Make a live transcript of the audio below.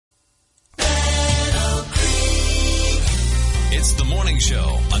It's the morning show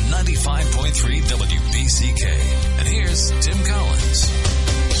on 95.3 WBCK. And here's Tim Collins.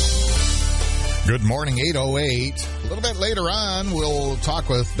 Good morning, 8:08. A little bit later on, we'll talk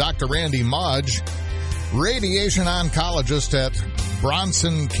with Dr. Randy Mudge, radiation oncologist at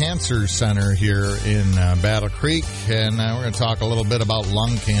Bronson Cancer Center here in Battle Creek. And we're going to talk a little bit about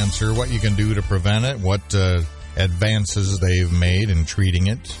lung cancer, what you can do to prevent it, what advances they've made in treating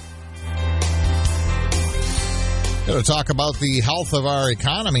it. Going to talk about the health of our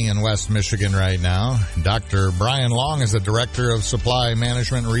economy in West Michigan right now. Dr. Brian Long is the Director of Supply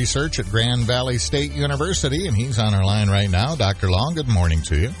Management Research at Grand Valley State University, and he's on our line right now. Dr. Long, good morning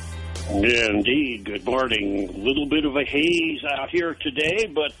to you. Yeah, indeed. Good morning. A little bit of a haze out here today,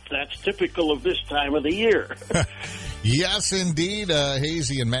 but that's typical of this time of the year. Yes, indeed.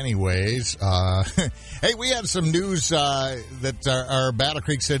 Hazy in many ways. Hey, we have some news that our Battle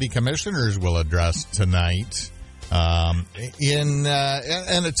Creek City Commissioners will address tonight. And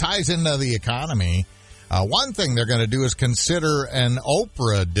it ties into the economy. One thing they're going to do is consider an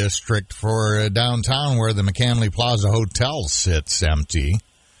Oprah district for downtown where the McCamley Plaza Hotel sits empty.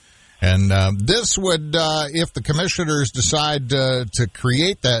 And this would, if the commissioners decide to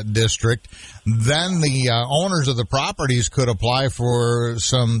create that district, then the owners of the properties could apply for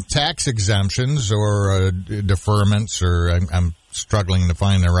some tax exemptions or deferments, or I'm struggling to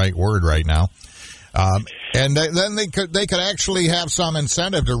find the right word right now. And then they could actually have some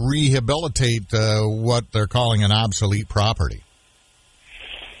incentive to rehabilitate what they're calling an obsolete property.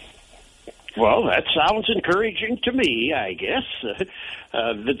 Well, that sounds encouraging to me, I guess.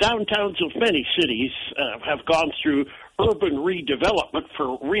 The downtowns of many cities have gone through urban redevelopment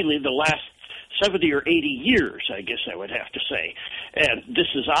for really the last 70 or 80 years, I guess I would have to say. And this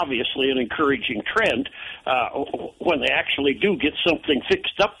is obviously an encouraging trend when they actually do get something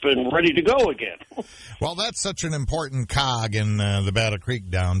fixed up and ready to go again. Well, that's such an important cog in the Battle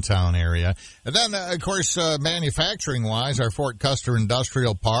Creek downtown area. And then, of course, manufacturing-wise, our Fort Custer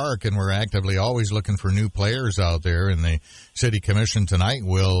Industrial Park, and we're actively always looking for new players out there. And the City Commission tonight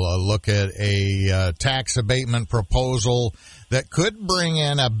will look at a tax abatement proposal that could bring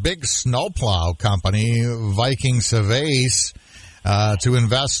in a big snowplow company, Viking Savace, to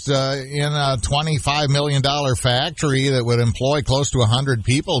invest in a $25 million factory that would employ close to 100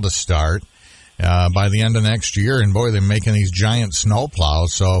 people to start by the end of next year. And boy, they're making these giant snowplows.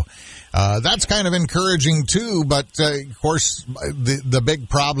 So that's kind of encouraging too. But of course, the big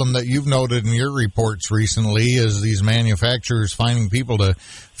problem that you've noted in your reports recently is these manufacturers finding people to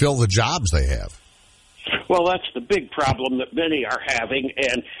fill the jobs they have. Well, that's the big problem that many are having,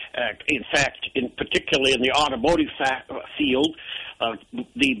 and in fact, particularly in the automotive field,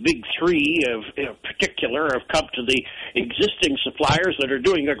 the big three in particular have come to the existing suppliers that are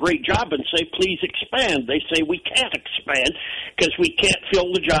doing a great job and say, please expand. They say we can't expand because we can't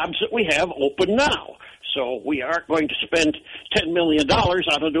fill the jobs that we have open now. So we aren't going to spend $10 million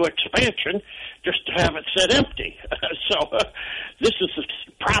on a new expansion just to have it set empty. So this is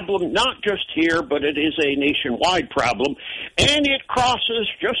a problem not just here, but it is a nationwide problem, and it crosses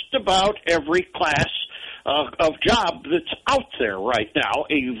just about every class of job that's out there right now.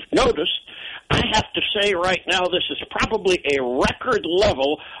 You've noticed, I have to say right now, this is probably a record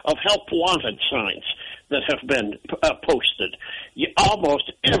level of help wanted signs that have been posted.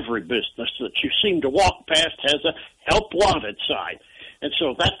 Almost every business that you seem to walk past has a help wanted sign. And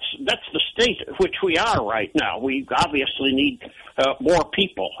so that's the state at which we are right now. We obviously need more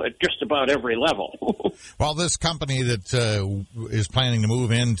people at just about every level. Well, this company that is planning to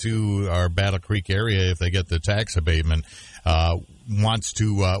move into our Battle Creek area, if they get the tax abatement, wants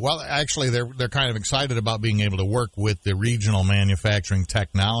to. Well, actually, they're kind of excited about being able to work with the Regional Manufacturing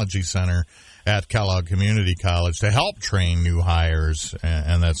Technology Center at Kellogg Community College to help train new hires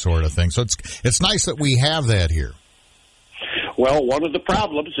and that sort of thing. So it's nice that we have that here. Well, one of the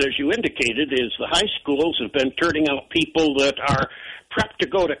problems, as you indicated, is the high schools have been turning out people that are prepped to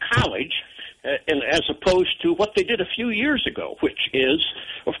go to college, and as opposed to what they did a few years ago, which is,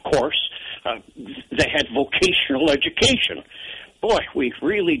 of course, they had vocational education. Boy, we've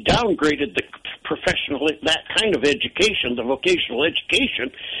really downgraded the that kind of education, the vocational education,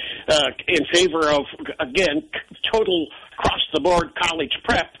 in favor of, again, total across-the-board college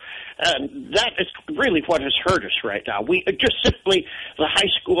prep. And that is really what has hurt us right now. We just simply, the high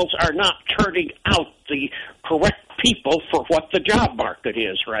schools are not turning out the correct people for what the job market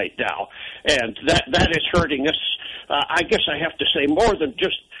is right now. And that is hurting us, I guess I have to say, more than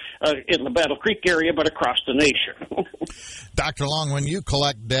just in the Battle Creek area, but across the nation. Dr. Long, when you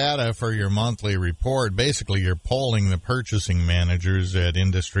collect data for your monthly report, basically you're polling the purchasing managers at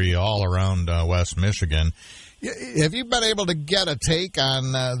industry all around West Michigan. Have you been able to get a take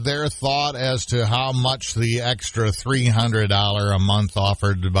on their thought as to how much the extra $300 a month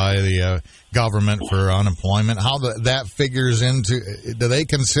offered by the government for unemployment, how that figures into, do they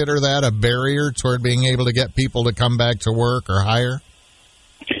consider that a barrier toward being able to get people to come back to work or hire?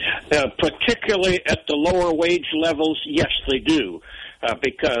 Particularly at the lower wage levels, yes, they do,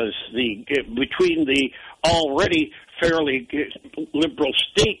 because between the already fairly liberal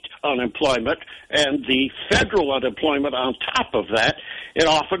state unemployment and the federal unemployment on top of that, it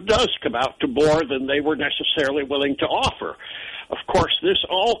often does come out to more than they were necessarily willing to offer. Of course, this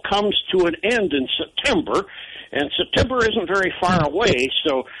all comes to an end in September, and September isn't very far away,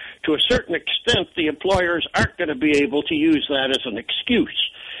 so to a certain extent, the employers aren't going to be able to use that as an excuse.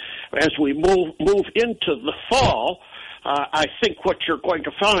 As we move into the fall, I think what you're going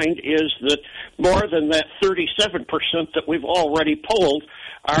to find is that more than that 37% that we've already polled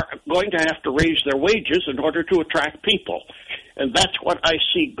are going to have to raise their wages in order to attract people. And that's what I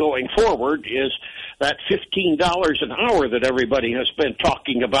see going forward is that $15 an hour that everybody has been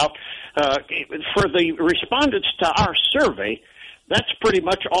talking about. For the respondents to our survey, that's pretty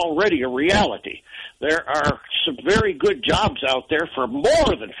much already a reality. There are some very good jobs out there for more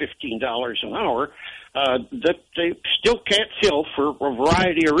than $15 an hour that they still can't fill for a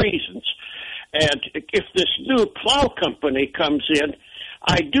variety of reasons. And if this new plow company comes in,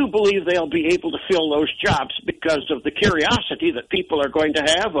 I do believe they'll be able to fill those jobs because of the curiosity that people are going to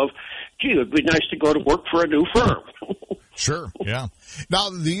have of, gee, it would be nice to go to work for a new firm. Sure, yeah. Now,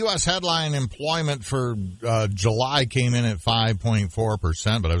 the U.S. headline employment for July came in at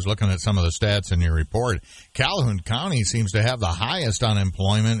 5.4%, but I was looking at some of the stats in your report. Calhoun County seems to have the highest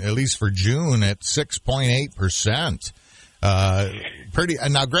unemployment, at least for June, at 6.8%.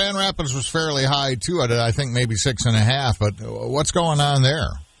 Now, Grand Rapids was fairly high, too, at I think maybe 6.5%, but what's going on there?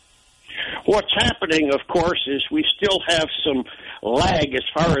 What's happening, of course, is we still have some lag as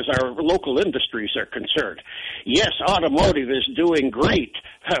far as our local industries are concerned. Yes, automotive is doing great,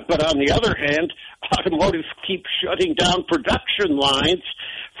 but on the other hand, automotive keeps shutting down production lines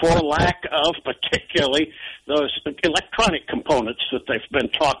for lack of particularly those electronic components that they've been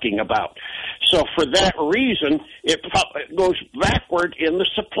talking about. So for that reason, it goes backward in the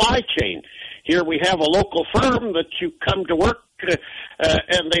supply chain. Here we have a local firm that you come to work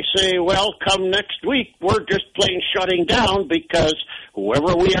and they say, well, come next week, we're just plain shutting down because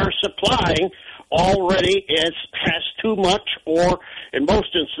whoever we are supplying already has too much, or in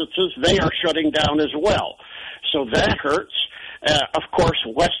most instances, they are shutting down as well. So that hurts. Of course,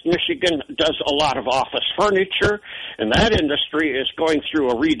 West Michigan does a lot of office furniture, and that industry is going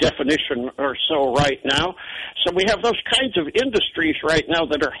through a redefinition or so right now. So we have those kinds of industries right now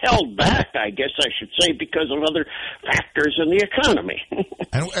that are held back, I guess I should say, because of other factors in the economy.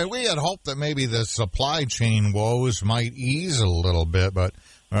 and we had hoped that maybe the supply chain woes might ease a little bit, but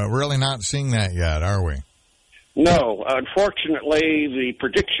really not seeing that yet, are we? No, unfortunately, the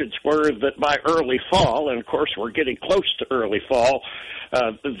predictions were that by early fall, and of course we're getting close to early fall,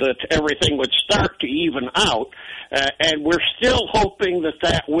 that everything would start to even out, and we're still hoping that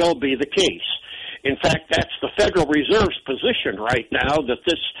that will be the case. In fact, that's the Federal Reserve's position right now, that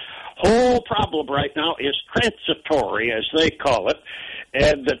this whole problem right now is transitory, as they call it,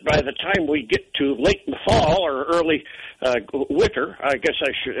 and that by the time we get to late in the fall or early winter, I guess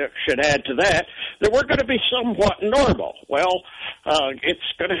I should add to that we're going to be somewhat normal. Well, it's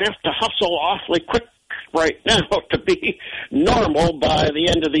going to have to hustle awfully quick right now to be normal by the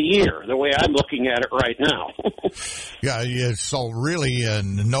end of the year, the way I'm looking at it right now. Yeah, so really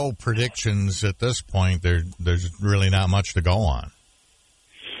no predictions at this point. There's really not much to go on.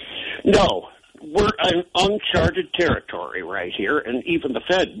 No. We're in uncharted territory right here, and even the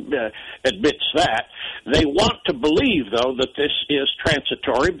Fed admits that. They want to believe, though, that this is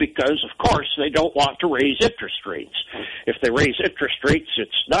transitory because, of course, they don't want to raise interest rates. If they raise interest rates,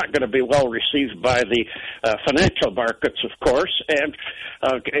 it's not going to be well received by the financial markets, of course, and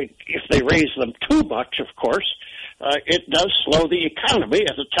if they raise them too much, of course, it does slow the economy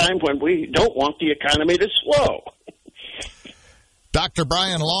at a time when we don't want the economy to slow. Dr.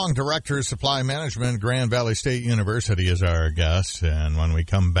 Brian Long, Director of Supply Management, Grand Valley State University, is our guest. And when we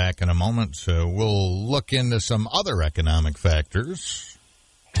come back in a moment, we'll look into some other economic factors.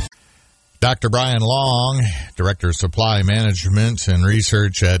 Dr. Brian Long, Director of Supply Management and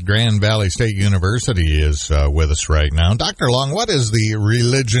Research at Grand Valley State University, is with us right now. Dr. Long, what is the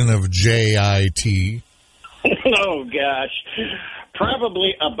religion of JIT? Oh, gosh.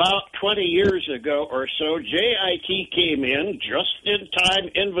 Probably about 20 years ago or so, JIT came in, just-in-time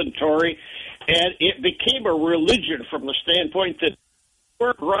inventory, and it became a religion from the standpoint that you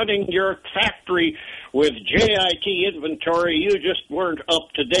weren't running your factory with JIT inventory, you just weren't up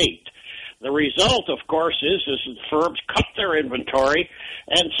to date. The result, of course, is that firms cut their inventory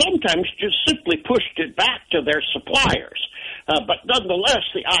and sometimes just simply pushed it back to their suppliers. But nonetheless,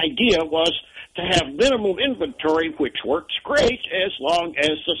 the idea was to have minimum inventory, which works great as long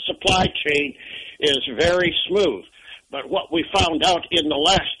as the supply chain is very smooth. But what we found out in the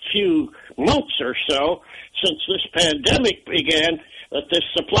last few months or so, since this pandemic began, that this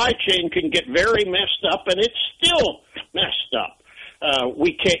supply chain can get very messed up, and it's still messed up.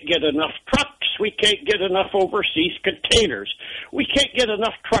 We can't get enough trucks. We can't get enough overseas containers. We can't get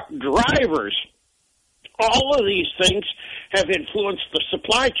enough truck drivers. All of these things have influenced the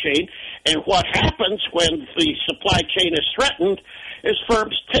supply chain, and what happens when the supply chain is threatened is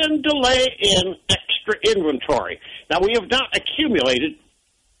firms tend to lay in extra inventory. Now, we have not accumulated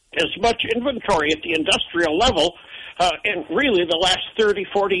as much inventory at the industrial level in really the last 30,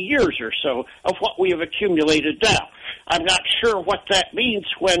 40 years or so of what we have accumulated now. I'm not sure what that means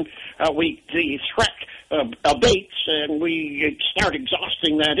when the threat abates and we start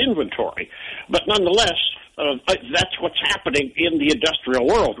exhausting that inventory. But nonetheless, that's what's happening in the industrial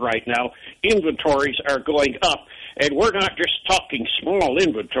world right now. Inventories are going up, and we're not just talking small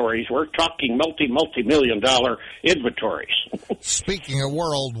inventories. We're talking multi-million-dollar inventories. Speaking of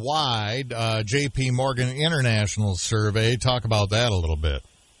worldwide, J.P. Morgan International Survey, talk about that a little bit.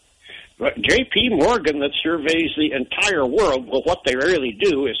 J.P. Morgan, that surveys the entire world, well, what they really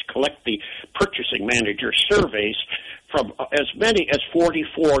do is collect the purchasing manager surveys from as many as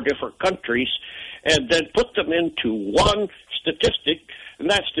 44 different countries and then put them into one statistic, and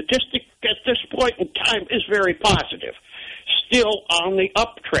that statistic at this point in time is very positive. Still on the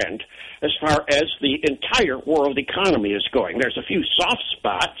uptrend as far as the entire world economy is going. There's a few soft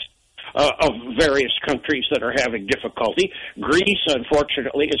spots of various countries that are having difficulty. Greece,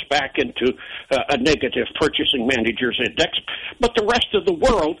 unfortunately, is back into a negative purchasing managers index, but the rest of the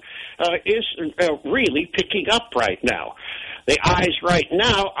world is really picking up right now. The eyes right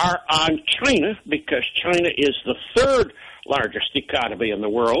now are on China because China is the third largest economy in the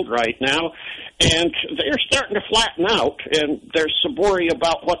world right now, and they're starting to flatten out, and there's some worry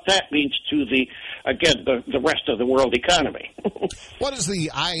about what that means to the rest of the world economy. What is the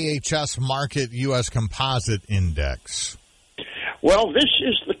IHS Markit U.S. Composite Index? Well, this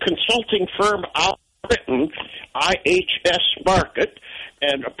is the consulting firm out of Britain, IHS Markit,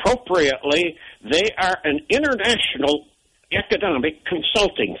 and appropriately, they are an international economic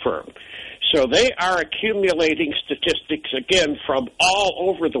consulting firm. So they are accumulating statistics, again, from all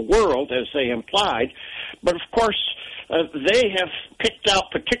over the world, as they implied. But, of course, they have picked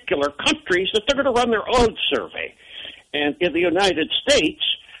out particular countries that they're going to run their own survey. And in the United States,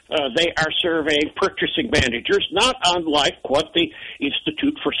 they are surveying purchasing managers, not unlike what the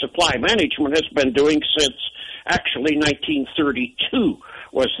Institute for Supply Management has been doing since actually 1932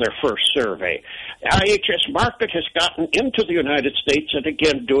 was their first survey. IHS Markit has gotten into the United States and,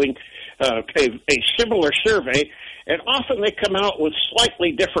 again, doing a similar survey, and often they come out with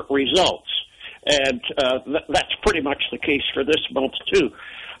slightly different results. And that's pretty much the case for this month, too.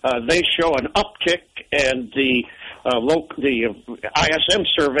 They show an uptick, and the ISM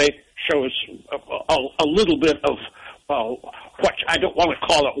survey shows a little bit of what I don't want to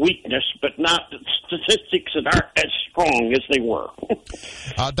call it weakness, but not statistics that aren't as strong as they were.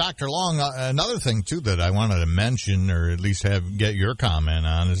 Dr. Long, another thing, too, that I wanted to mention, or at least get your comment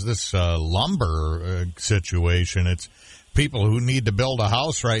on, is this lumber situation. It's people who need to build a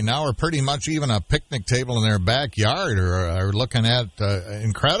house right now, or pretty much even a picnic table in their backyard, are looking at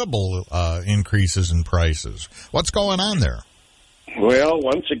incredible increases in prices. What's going on there? Well,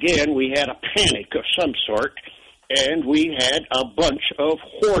 once again, we had a panic of some sort, and we had a bunch of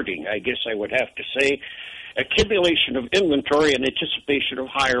hoarding, I guess I would have to say, accumulation of inventory in anticipation of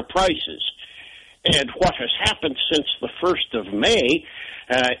higher prices. And what has happened since the 1st of May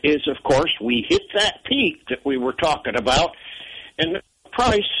is, of course, we hit that peak that we were talking about, and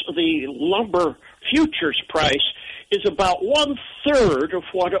the lumber futures price is about 1/3 of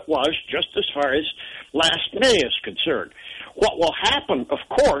what it was just as far as last May is concerned. What will happen, of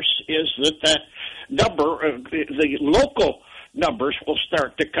course, is that number, the local numbers will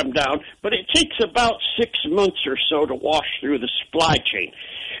start to come down, but it takes about 6 months or so to wash through the supply chain.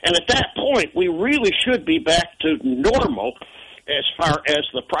 And at that point, we really should be back to normal as far as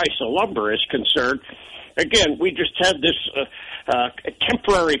the price of lumber is concerned. Again, we just had this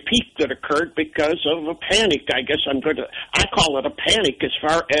temporary peak that occurred because of a panic. I guess I call it a panic as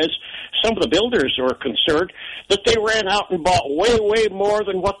far as some of the builders are concerned, that they ran out and bought way, way more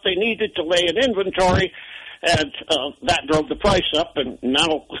than what they needed to lay in inventory. and that drove the price up, and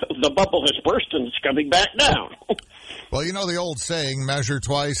now the bubble has burst and it's coming back down. Well, you know the old saying, measure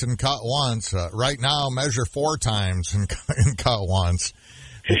twice and cut once. Right now, measure 4 times and cut once.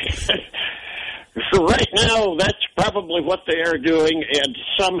 Right now, that's probably what they are doing, and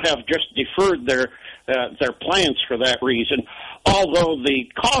some have just deferred their plans for that reason. Although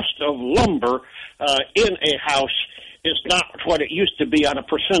the cost of lumber in a house is not what it used to be on a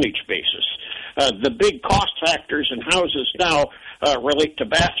percentage basis. The big cost factors in houses now relate to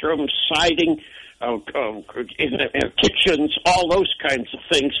bathrooms, siding, kitchens, all those kinds of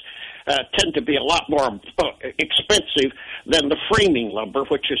things. Tend to be a lot more expensive than the framing lumber,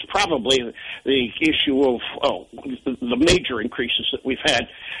 which is probably the issue of the major increases that we've had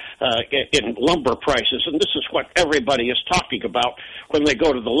in lumber prices. And this is what everybody is talking about when they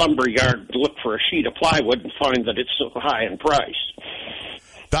go to the lumber yard to look for a sheet of plywood and find that it's so high in price.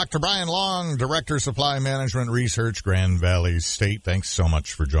 Dr. Brian Long, Director of Supply Management Research, Grand Valley State, thanks so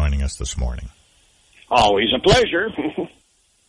much for joining us this morning. Always a pleasure.